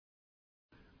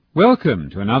Welcome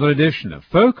to another edition of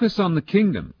Focus on the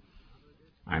Kingdom.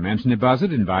 I'm Anthony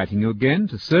Buzzard, inviting you again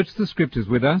to search the Scriptures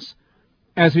with us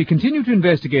as we continue to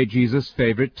investigate Jesus'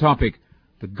 favorite topic,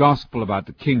 the gospel about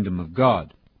the kingdom of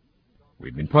God.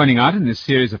 We've been pointing out in this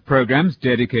series of programs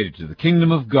dedicated to the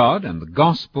kingdom of God and the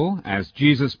gospel as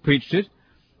Jesus preached it,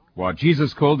 what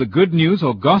Jesus called the good news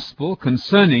or gospel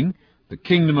concerning the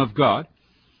kingdom of God.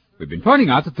 We've been pointing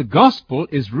out that the gospel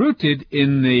is rooted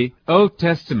in the Old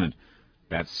Testament.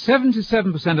 That's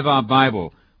 77% of our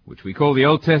Bible, which we call the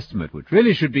Old Testament, which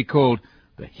really should be called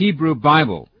the Hebrew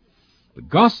Bible. The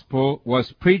gospel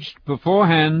was preached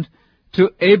beforehand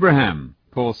to Abraham,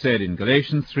 Paul said in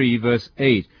Galatians 3, verse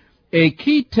 8. A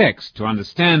key text to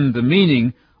understand the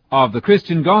meaning of the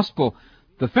Christian gospel,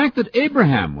 the fact that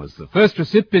Abraham was the first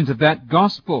recipient of that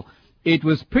gospel, it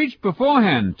was preached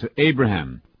beforehand to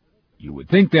Abraham. You would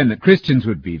think then that Christians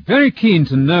would be very keen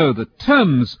to know the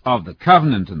terms of the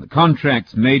covenant and the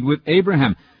contracts made with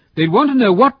Abraham. They'd want to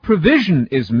know what provision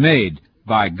is made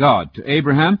by God to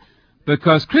Abraham,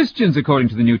 because Christians, according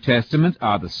to the New Testament,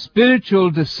 are the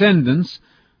spiritual descendants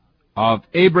of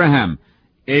Abraham.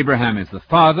 Abraham is the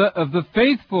father of the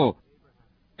faithful,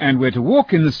 and we're to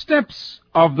walk in the steps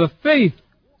of the faith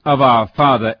of our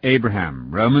father Abraham.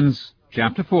 Romans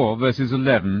chapter 4, verses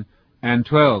 11 and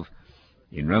 12.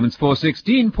 In Romans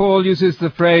 4:16, Paul uses the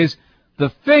phrase,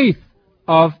 the faith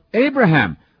of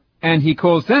Abraham, and he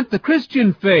calls that the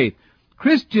Christian faith.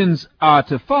 Christians are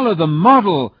to follow the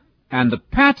model and the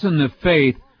pattern of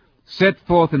faith set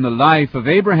forth in the life of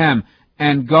Abraham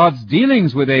and God's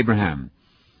dealings with Abraham.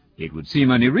 It would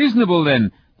seem only reasonable,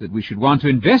 then, that we should want to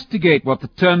investigate what the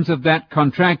terms of that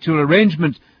contractual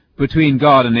arrangement between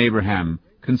God and Abraham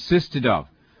consisted of.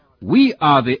 We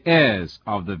are the heirs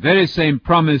of the very same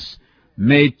promise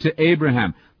made to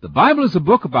Abraham. The Bible is a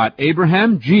book about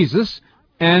Abraham, Jesus,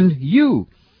 and you.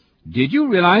 Did you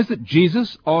realize that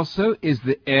Jesus also is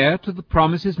the heir to the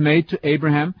promises made to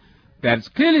Abraham? That's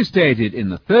clearly stated in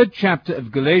the 3rd chapter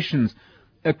of Galatians,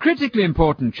 a critically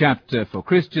important chapter for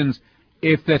Christians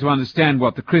if they're to understand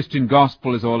what the Christian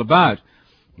gospel is all about.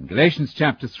 In Galatians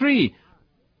chapter 3,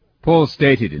 Paul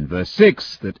stated in verse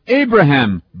 6 that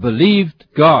Abraham believed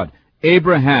God.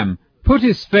 Abraham put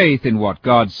his faith in what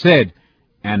God said,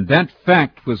 and that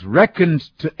fact was reckoned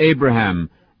to Abraham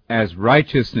as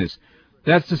righteousness.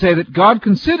 That's to say that God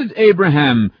considered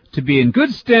Abraham to be in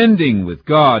good standing with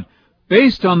God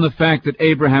based on the fact that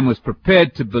Abraham was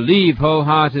prepared to believe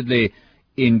wholeheartedly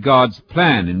in God's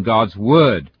plan, in God's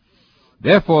word.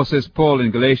 Therefore, says Paul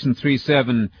in Galatians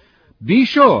 3:7, be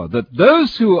sure that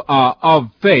those who are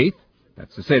of faith,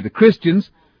 that's to say the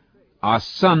Christians, are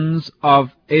sons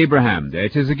of Abraham. There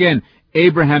it is again.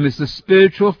 Abraham is the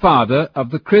spiritual father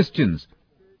of the Christians.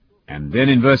 And then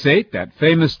in verse 8, that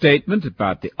famous statement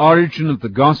about the origin of the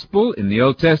gospel in the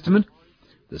Old Testament,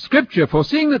 the Scripture,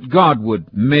 foreseeing that God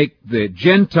would make the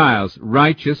Gentiles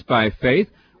righteous by faith,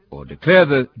 or declare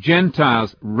the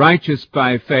Gentiles righteous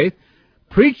by faith,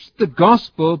 preached the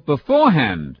gospel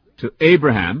beforehand to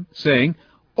Abraham, saying,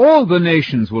 all the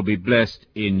nations will be blessed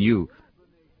in you.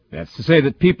 That's to say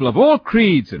that people of all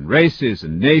creeds and races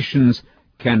and nations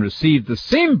can receive the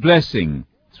same blessing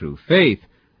through faith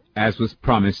as was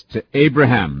promised to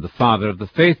Abraham, the father of the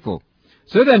faithful.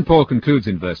 So then Paul concludes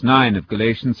in verse 9 of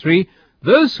Galatians 3,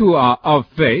 those who are of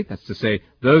faith, that's to say,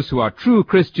 those who are true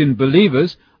Christian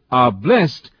believers, are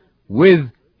blessed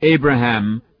with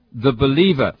Abraham the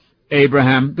believer.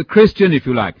 Abraham the Christian, if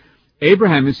you like.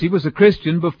 Abraham, you see, was a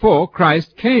Christian before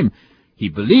Christ came. He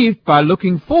believed by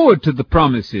looking forward to the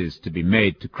promises to be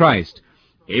made to Christ.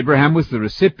 Abraham was the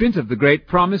recipient of the great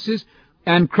promises,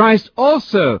 and Christ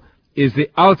also is the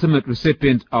ultimate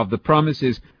recipient of the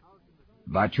promises.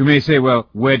 But you may say, well,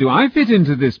 where do I fit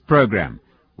into this program?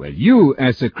 Well, you,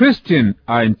 as a Christian,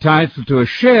 are entitled to a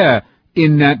share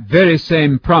in that very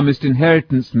same promised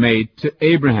inheritance made to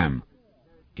Abraham.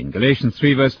 In Galatians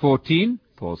 3, verse 14,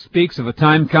 Paul speaks of a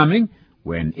time coming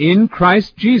when in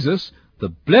Christ Jesus the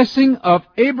blessing of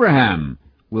Abraham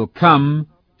will come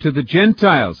to the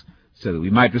Gentiles, so that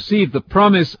we might receive the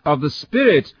promise of the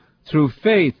Spirit through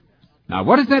faith. Now,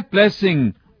 what is that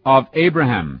blessing of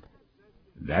Abraham?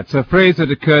 That's a phrase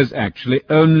that occurs actually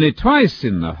only twice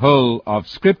in the whole of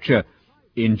Scripture.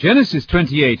 In Genesis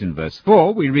 28 and verse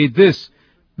 4, we read this,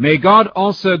 may God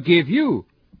also give you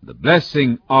the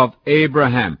blessing of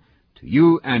Abraham, to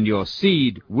you and your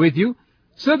seed with you,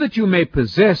 so that you may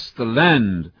possess the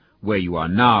land where you are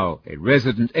now a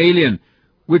resident alien,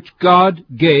 which God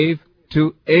gave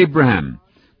to Abraham.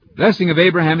 The blessing of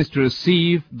Abraham is to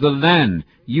receive the land,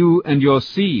 you and your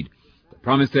seed. The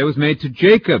promise there was made to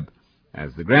Jacob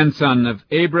as the grandson of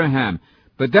Abraham.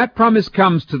 But that promise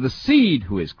comes to the seed,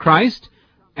 who is Christ,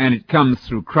 and it comes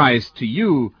through Christ to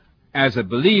you as a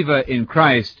believer in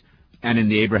Christ and in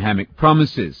the Abrahamic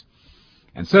promises.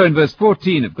 And so in verse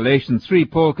 14 of Galatians 3,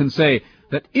 Paul can say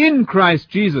that in Christ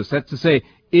Jesus, that's to say,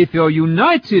 if you're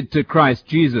united to Christ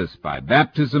Jesus by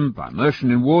baptism, by immersion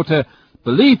in water,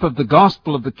 belief of the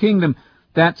gospel of the kingdom,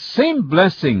 that same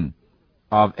blessing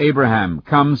of Abraham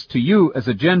comes to you as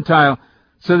a Gentile,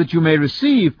 so that you may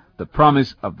receive the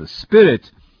promise of the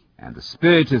Spirit, and the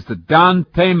Spirit is the down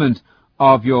payment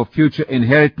of your future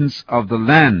inheritance of the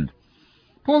land.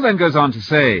 Paul then goes on to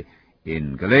say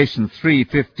in Galatians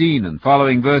 3:15 and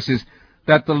following verses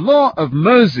that the law of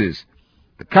Moses,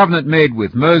 the covenant made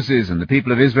with Moses and the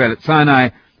people of Israel at Sinai,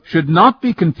 should not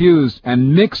be confused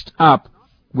and mixed up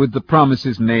with the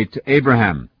promises made to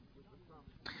Abraham.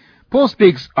 Paul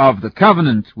speaks of the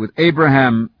covenant with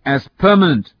Abraham as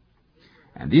permanent.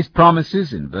 And these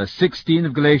promises in verse 16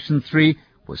 of Galatians 3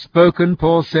 were spoken,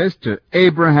 Paul says, to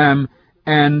Abraham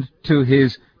and to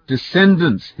his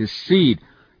descendants, his seed.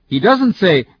 He doesn't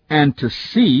say, and to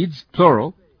seeds,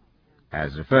 plural,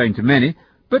 as referring to many,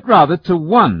 but rather to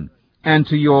one, and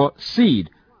to your seed,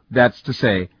 that's to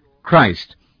say,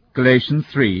 Christ. Galatians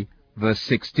 3, verse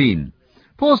 16.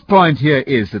 Paul's point here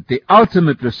is that the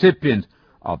ultimate recipient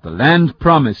of the land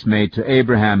promise made to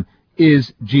Abraham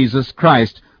is Jesus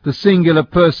Christ, the singular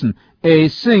person, a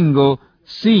single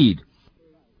seed.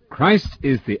 Christ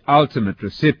is the ultimate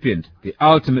recipient, the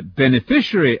ultimate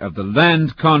beneficiary of the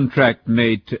land contract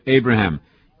made to Abraham.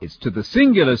 It's to the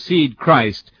singular seed,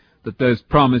 Christ, that those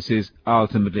promises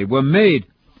ultimately were made.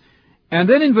 And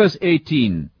then in verse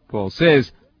 18, Paul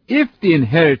says, if the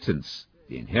inheritance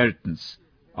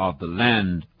of the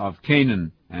land of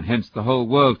Canaan, and hence the whole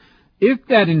world, if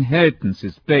that inheritance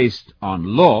is based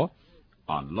on law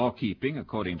keeping,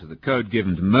 according to the code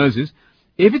given to Moses,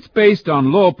 if it's based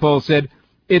on law, Paul said,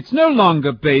 it's no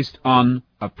longer based on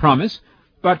a promise,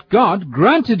 but God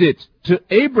granted it to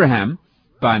Abraham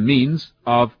by means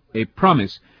of a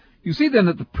promise. You see then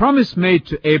that the promise made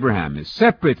to Abraham is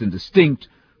separate and distinct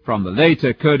from the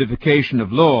later codification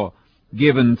of law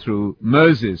given through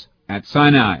Moses at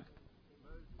Sinai.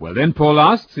 Well, then Paul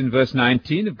asks in verse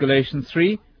 19 of Galatians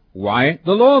 3, why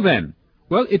the law then?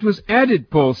 Well, it was added,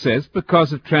 Paul says,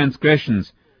 because of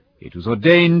transgressions. It was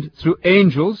ordained through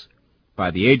angels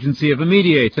by the agency of a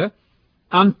mediator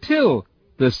until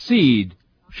the seed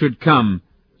should come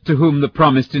to whom the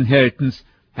promised inheritance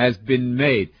has been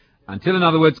made. Until, in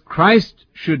other words, Christ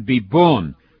should be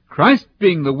born, Christ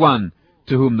being the one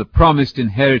to whom the promised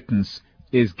inheritance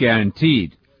is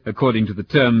guaranteed, according to the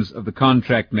terms of the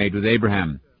contract made with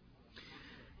Abraham.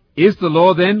 Is the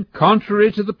law then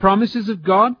contrary to the promises of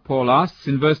God? Paul asks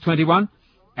in verse 21.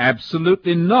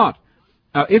 Absolutely not.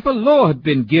 Now, if a law had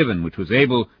been given which was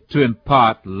able to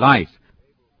impart life,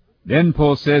 then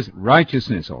Paul says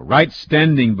righteousness or right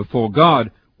standing before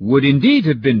God would indeed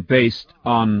have been based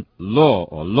on law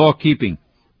or law-keeping.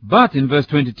 But in verse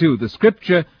 22, the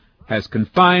Scripture has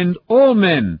confined all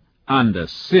men under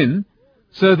sin,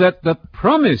 so that the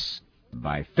promise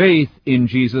by faith in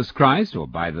Jesus Christ, or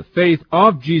by the faith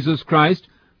of Jesus Christ,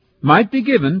 might be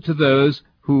given to those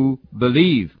who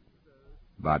believe.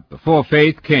 But before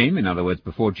faith came, in other words,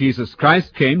 before Jesus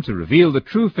Christ came to reveal the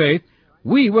true faith,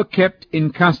 we were kept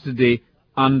in custody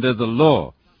under the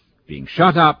law, being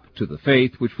shut up to the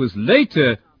faith which was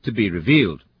later to be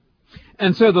revealed.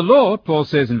 And so the law, Paul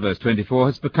says in verse 24,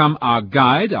 has become our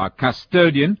guide, our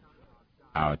custodian,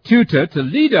 our tutor to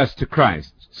lead us to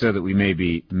Christ, so that we may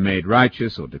be made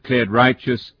righteous or declared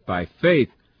righteous by faith.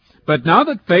 But now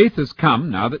that faith has come,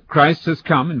 now that Christ has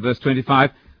come, in verse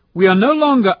 25, we are no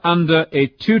longer under a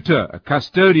tutor, a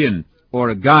custodian, or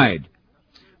a guide.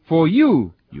 For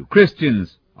you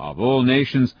Christians of all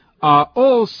nations, are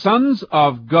all sons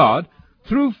of God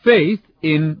through faith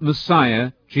in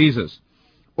Messiah Jesus.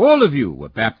 All of you were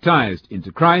baptized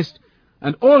into Christ,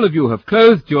 and all of you have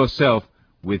clothed yourself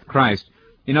with Christ.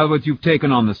 In other words, you've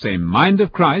taken on the same mind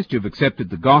of Christ, you've accepted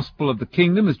the gospel of the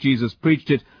kingdom as Jesus preached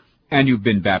it, and you've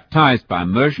been baptized by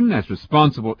immersion as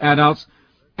responsible adults,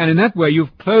 and in that way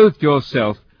you've clothed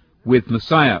yourself with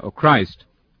Messiah or Christ.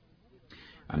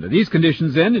 Under these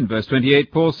conditions then, in verse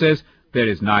 28, Paul says, there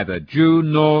is neither Jew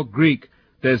nor Greek,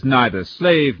 there's neither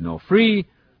slave nor free,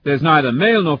 there's neither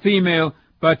male nor female,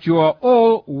 but you are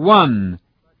all one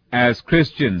as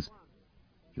Christians,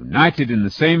 united in the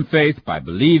same faith by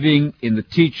believing in the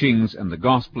teachings and the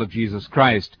gospel of Jesus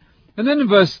Christ. And then in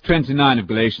verse 29 of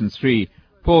Galatians 3,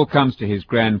 Paul comes to his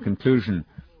grand conclusion.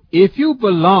 If you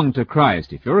belong to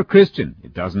Christ, if you're a Christian,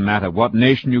 it doesn't matter what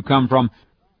nation you come from,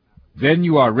 then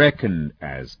you are reckoned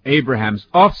as Abraham's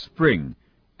offspring,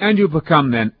 and you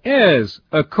become then heirs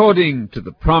according to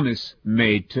the promise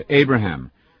made to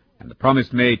Abraham. And the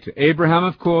promise made to Abraham,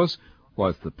 of course,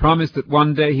 was the promise that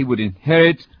one day he would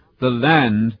inherit the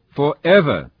land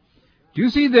forever. Do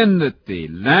you see then that the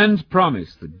land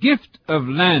promise, the gift of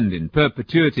land in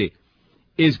perpetuity,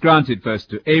 is granted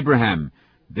first to Abraham,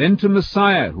 then to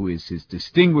Messiah, who is his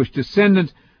distinguished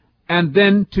descendant, and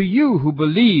then to you who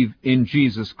believe in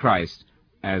Jesus Christ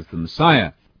as the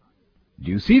Messiah. Do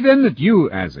you see then that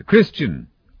you, as a Christian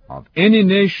of any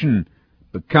nation,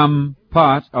 become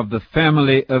part of the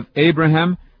family of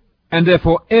Abraham, and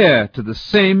therefore heir to the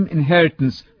same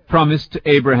inheritance promised to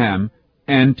Abraham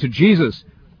and to Jesus?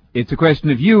 It's a question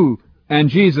of you and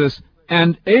Jesus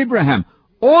and Abraham.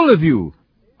 All of you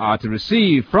are to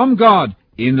receive from God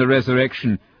in the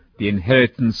resurrection the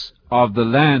inheritance of the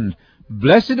land.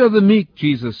 Blessed are the meek,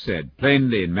 Jesus said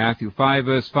plainly in Matthew 5,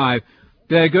 verse 5.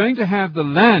 They're going to have the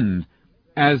land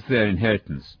as their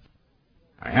inheritance.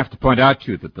 I have to point out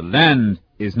to you that the land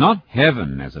is not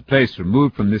heaven as a place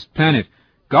removed from this planet.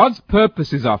 God's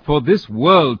purposes are for this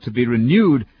world to be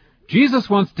renewed. Jesus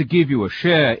wants to give you a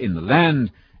share in the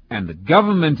land, and the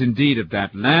government indeed of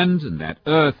that land and that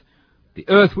earth, the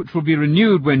earth which will be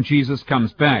renewed when Jesus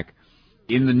comes back.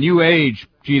 In the new age,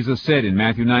 Jesus said in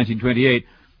Matthew 19:28,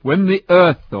 when the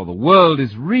earth or the world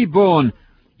is reborn,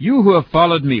 you who have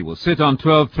followed me will sit on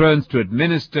 12 thrones to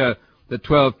administer the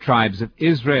 12 tribes of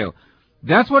Israel.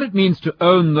 That's what it means to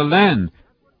own the land.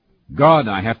 God,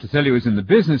 I have to tell you, is in the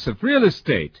business of real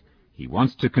estate. He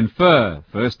wants to confer,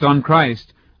 first on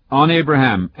Christ, on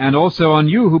Abraham, and also on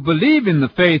you who believe in the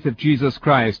faith of Jesus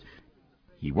Christ.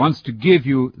 He wants to give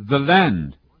you the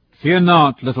land. Fear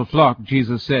not, little flock,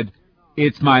 Jesus said.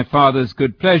 It's my Father's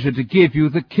good pleasure to give you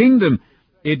the kingdom.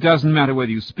 It doesn't matter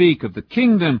whether you speak of the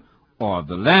kingdom or of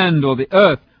the land or the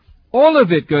earth. All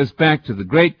of it goes back to the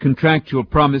great contractual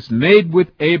promise made with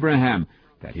Abraham,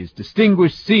 that his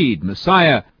distinguished seed,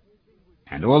 Messiah,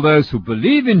 and all those who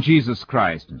believe in Jesus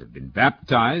Christ and have been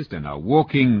baptized and are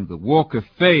walking the walk of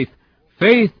faith,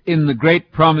 faith in the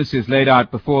great promises laid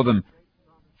out before them,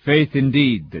 faith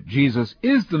indeed that Jesus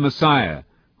is the Messiah,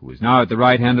 who is now at the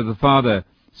right hand of the Father,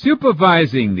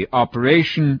 supervising the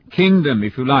operation kingdom,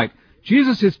 if you like.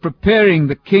 Jesus is preparing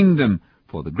the kingdom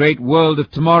for the great world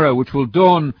of tomorrow, which will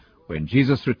dawn when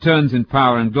Jesus returns in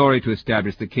power and glory to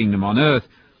establish the kingdom on earth.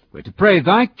 We're to pray,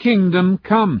 thy kingdom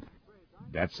come.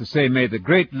 That's to say, may the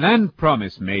great land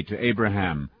promise made to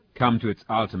Abraham come to its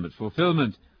ultimate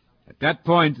fulfillment. At that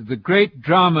point, the great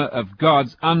drama of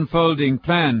God's unfolding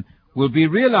plan will be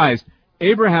realized.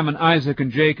 Abraham and Isaac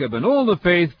and Jacob and all the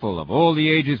faithful of all the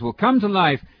ages will come to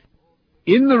life.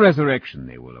 In the resurrection,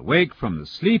 they will awake from the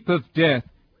sleep of death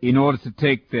in order to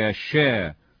take their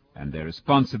share and their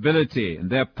responsibility and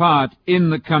their part in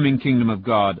the coming kingdom of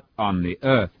God on the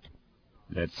earth.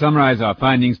 Let's summarize our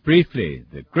findings briefly.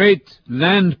 The great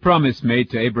land promise made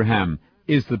to Abraham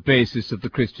is the basis of the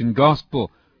Christian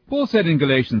gospel. Paul said in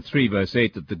Galatians 3, verse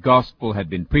 8, that the gospel had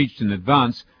been preached in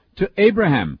advance to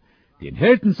Abraham. The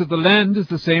inheritance of the land is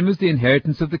the same as the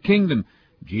inheritance of the kingdom.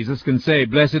 Jesus can say,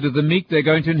 blessed are the meek, they're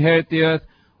going to inherit the earth,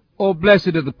 or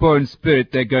blessed are the poor in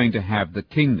spirit, they're going to have the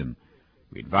kingdom.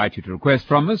 We invite you to request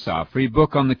from us our free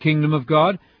book on the kingdom of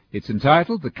God. It's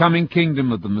entitled, The Coming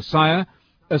Kingdom of the Messiah,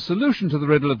 a solution to the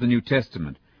riddle of the New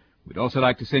Testament. We'd also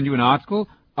like to send you an article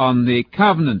on the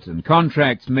covenant and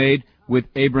contracts made with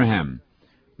Abraham.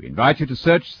 We invite you to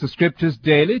search the Scriptures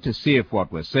daily to see if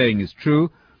what we're saying is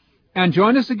true, and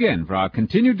join us again for our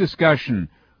continued discussion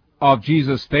of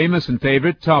Jesus' famous and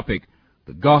favorite topic,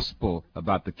 the gospel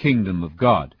about the kingdom of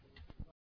God.